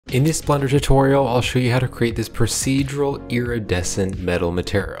In this Blender tutorial, I'll show you how to create this procedural iridescent metal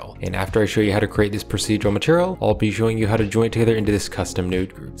material. And after I show you how to create this procedural material, I'll be showing you how to join it together into this custom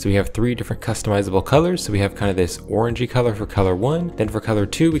node group. So we have three different customizable colors. So we have kind of this orangey color for color 1, then for color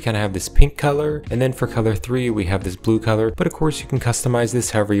 2, we kind of have this pink color, and then for color 3, we have this blue color. But of course, you can customize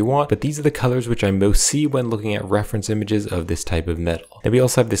this however you want, but these are the colors which I most see when looking at reference images of this type of metal. Then we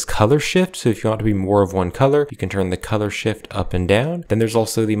also have this color shift. So if you want to be more of one color, you can turn the color shift up and down. Then there's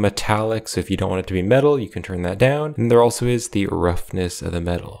also the metallic, so if you don't want it to be metal, you can turn that down. And there also is the roughness of the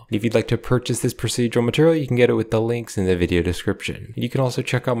metal. If you'd like to purchase this procedural material, you can get it with the links in the video description. You can also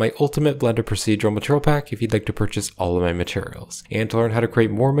check out my Ultimate Blender Procedural Material Pack if you'd like to purchase all of my materials. And to learn how to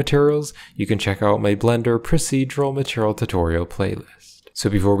create more materials, you can check out my Blender Procedural Material Tutorial playlist. So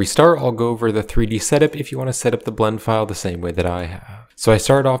before we start, I'll go over the 3D setup if you want to set up the blend file the same way that I have. So I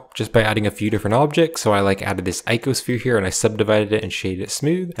started off just by adding a few different objects. So I added this icosphere here and I subdivided it and shaded it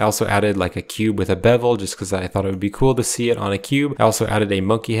smooth. I also added like a cube with a bevel just because I thought it would be cool to see it on a cube. I also added a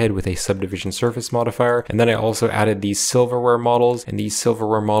monkey head with a subdivision surface modifier. And then I also added these silverware models, and these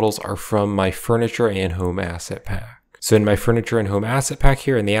silverware models are from my furniture and home asset pack. So in my furniture and home asset pack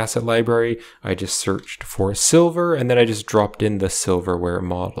here in the asset library, I just searched for silver and then I just dropped in the silverware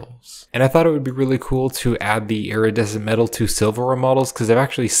models. And I thought it would be really cool to add the iridescent metal to silverware models because I've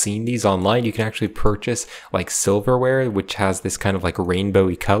actually seen these online. You can actually purchase like silverware, which has this kind of like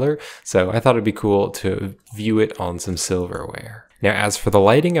rainbowy color. So I thought it'd be cool to view it on some silverware. Now, as for the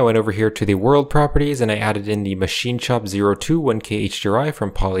lighting, I went over here to the world properties and I added in the Machine Shop 02 1K HDRI from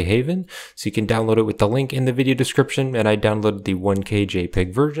Polyhaven. So you can download it with the link in the video description, and I downloaded the 1K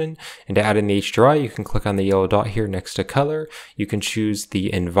JPEG version. And to add in the HDRI, you can click on the yellow dot here next to color. You can choose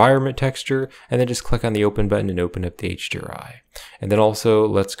the environment texture and then just click on the open button and open up the HDRI. And then also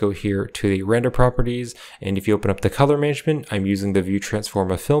let's go here to the render properties, and if you open up the color management, I'm using the view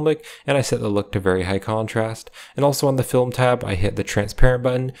transform of Filmic and I set the look to very high contrast. And also on the film tab, I hit the transparent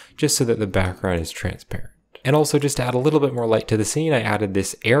button just so that the background is transparent. And also just to add a little bit more light to the scene, I added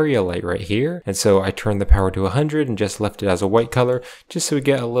this area light right here. And so I turned the power to 100 and just left it as a white color just so we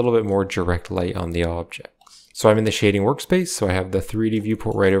get a little bit more direct light on the object. So I'm in the shading workspace, so I have the 3D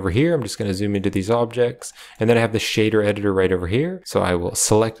viewport right over here. I'm just going to zoom into these objects, and then I have the shader editor right over here. So I will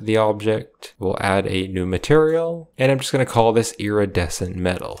select the object, we'll add a new material, and I'm just going to call this iridescent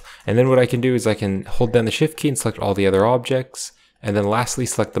metal. And then what I can do is I can hold down the shift key and select all the other objects, and then lastly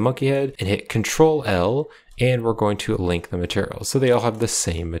select the monkey head and hit Control L, and we're going to link the materials so they all have the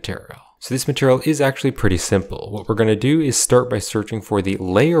same material. So this material is actually pretty simple. What we're going to do is start by searching for the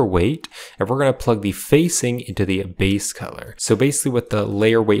layer weight, and we're going to plug the facing into the base color. So basically what the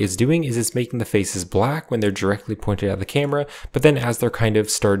layer weight is doing is it's making the faces black when they're directly pointed at the camera, but then as they're kind of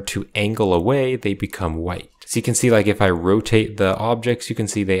started to angle away, they become white. So you can see like if I rotate the objects, you can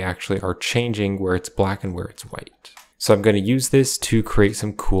see they actually are changing where it's black and where it's white. So I'm going to use this to create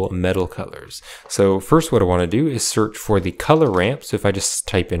some cool metal colors. So first what I want to do is search for the color ramp. So if I just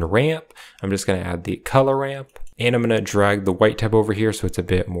type in ramp, I'm just going to add the color ramp. And I'm going to drag the white tab over here so it's a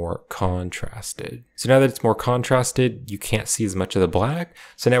bit more contrasted. So now that it's more contrasted, you can't see as much of the black.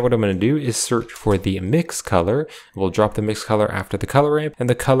 So now what I'm going to do is search for the mix color. We'll drop the mix color after the color ramp, and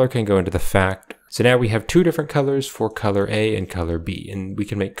the color can go into the factor. So now we have two different colors for color A and color B, and we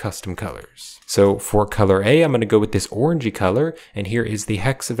can make custom colors. So for color A, I'm going to go with this orangey color, and here is the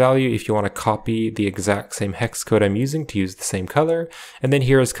hex value if you want to copy the exact same hex code I'm using to use the same color. And then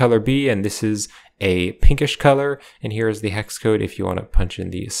here is color B, and this is a pinkish color, and here is the hex code if you want to punch in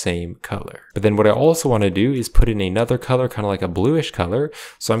the same color. But then what I also want to do is put in another color, kind of like a bluish color.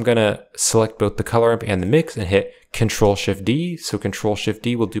 So I'm going to select both the color ramp and the mix and hit Control Shift D. So Control Shift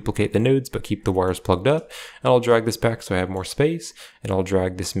D will duplicate the nodes but keep the wires plugged up. And I'll drag this back so I have more space, and I'll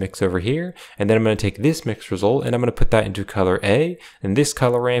drag this mix over here. And then I'm going to take this mix result and I'm going to put that into color A, and this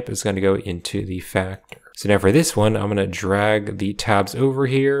color ramp is going to go into the factor. So now for this one, I'm going to drag the tabs over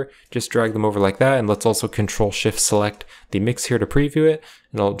here, just drag them over like that. And let's also Control Shift select the mix here to preview it.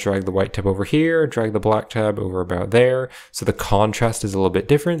 And I'll drag the white tab over here, drag the black tab over about there. So the contrast is a little bit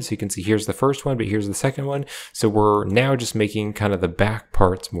different. So you can see here's the first one, but here's the second one. So we're now just making kind of the back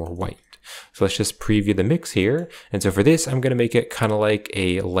parts more white. So let's just preview the mix here. And so for this, I'm going to make it kind of like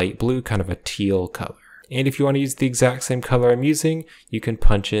a light blue, kind of a teal color. And if you want to use the exact same color I'm using, you can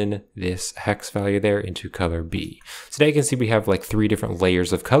punch in this hex value there into color B. So now you can see we have like 3 different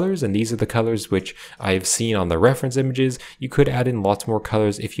layers of colors, and these are the colors which I've seen on the reference images. You could add in lots more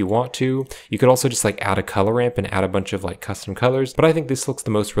colors if you want to. You could also just like add a color ramp and add a bunch of like custom colors, but I think this looks the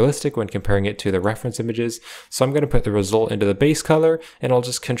most realistic when comparing it to the reference images. So I'm going to put the result into the base color, and I'll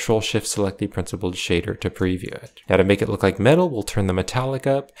just Control-Shift select the principled shader to preview it. Now to make it look like metal, we'll turn the metallic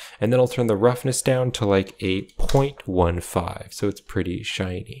up, and then I'll turn the roughness down to like a 0.15, so it's pretty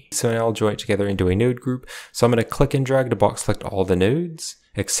shiny. So now I'll join it together into a node group. So I'm going to click and drag to box select all the nodes,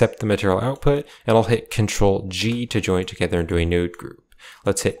 accept the material output, and I'll hit Control-G to join it together into a node group.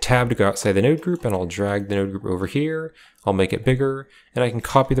 Let's hit Tab to go outside the node group, and I'll drag the node group over here. I'll make it bigger, and I can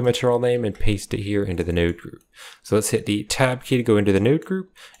copy the material name and paste it here into the node group. So let's hit the Tab key to go into the node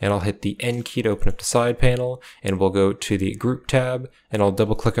group, and I'll hit the N key to open up the side panel, and we'll go to the Group tab, and I'll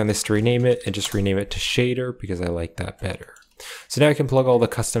double click on this to rename it, and just rename it to Shader because I like that better. So now I can plug all the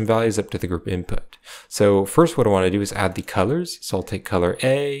custom values up to the group input. So first what I want to do is add the colors. So I'll take color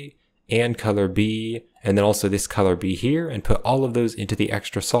A and color B, and then also this color B here, and put all of those into the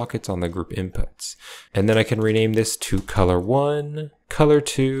extra sockets on the group inputs. And then I can rename this to color 1, color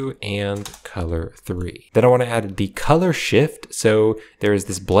 2, and color 3. Then I want to add the color shift. So there is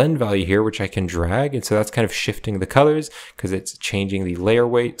this blend value here, which I can drag. And so that's kind of shifting the colors because it's changing the layer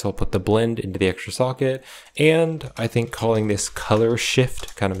weight. So I'll put the blend into the extra socket. And I think calling this color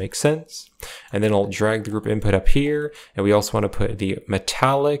shift kind of makes sense. And then I'll drag the group input up here. And we also want to put the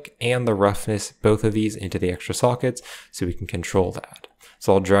metallic and the roughness, both of these, into the extra sockets so we can control that.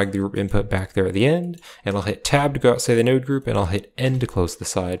 So I'll drag the group input back there at the end, and I'll hit Tab to go outside the node group, and I'll hit N to close the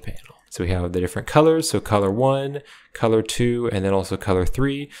side panel. So we have the different colors, so color 1, color 2, and then also color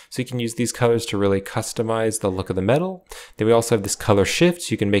 3. So you can use these colors to really customize the look of the metal. Then we also have this color shift,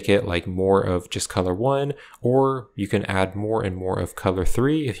 so you can make it like more of just color 1, or you can add more and more of color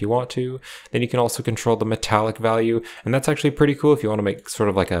 3 if you want to. Then you can also control the metallic value, and that's actually pretty cool if you want to make sort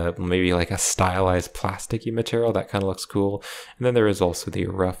of like a, maybe like a stylized plasticky material. That kind of looks cool. And then there is also the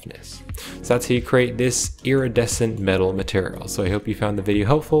roughness. So that's how you create this iridescent metal material. So I hope you found the video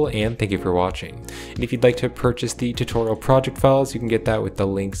helpful, and thank you for watching. And if you'd like to purchase the tutorial project files, you can get that with the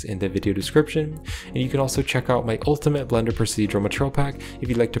links in the video description. And you can also check out my Ultimate Blender Procedural Material Pack if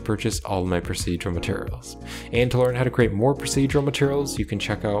you'd like to purchase all of my procedural materials. And to learn how to create more procedural materials, you can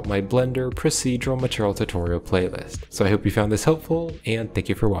check out my Blender Procedural Material tutorial playlist. So I hope you found this helpful, and thank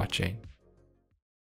you for watching.